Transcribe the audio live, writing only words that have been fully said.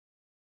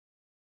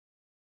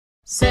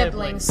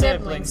Siblings,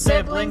 siblings,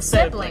 siblings,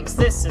 siblings.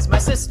 This is my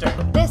sister.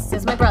 This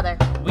is my brother.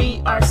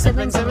 We are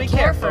siblings and we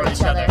care for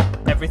each other.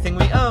 Everything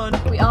we own,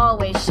 We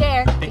always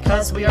share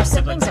because we are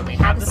siblings and we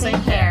have the same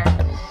hair.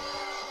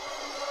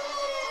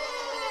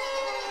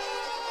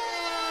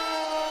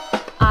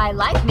 I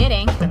like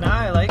knitting. And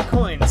I like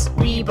coins.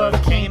 We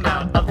both came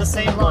out of the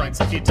same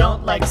loins. If you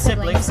don't like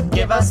siblings,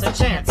 give us a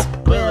chance.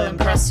 We'll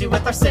impress you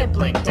with our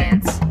sibling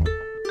dance.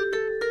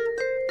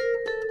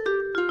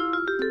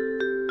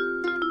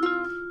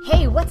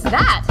 Hey, what's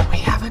that? We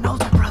have an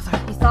older brother,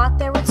 You thought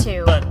there were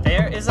two. but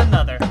there is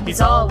another.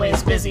 He's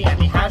always busy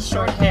and he has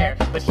short hair,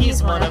 but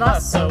he's one of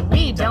us, so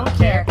we don't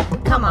care.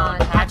 Come on,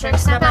 Patrick,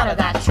 snap out of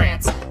that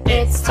trance.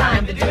 It's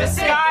time to do a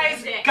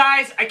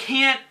Guys, I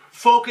can't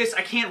focus,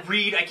 I can't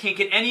read, I can't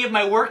get any of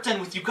my work done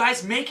with you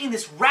guys making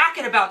this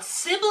racket about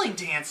sibling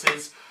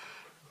dances.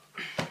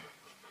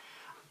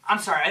 I'm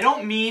sorry, I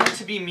don't mean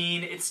to be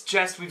mean, it's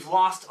just we've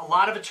lost a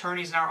lot of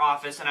attorneys in our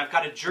office and I've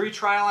got a jury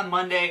trial on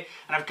Monday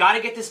and I've got to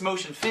get this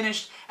motion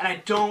finished and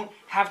I don't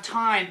have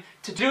time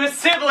to do a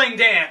sibling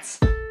dance.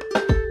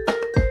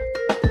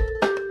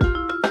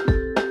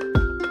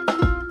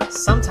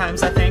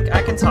 Sometimes I think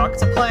I can talk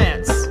to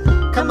plants.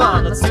 Come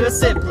on, let's do a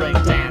sibling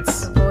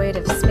dance. Void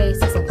of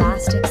space is a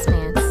vast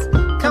expanse.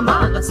 Come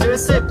on, let's do a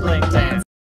sibling dance.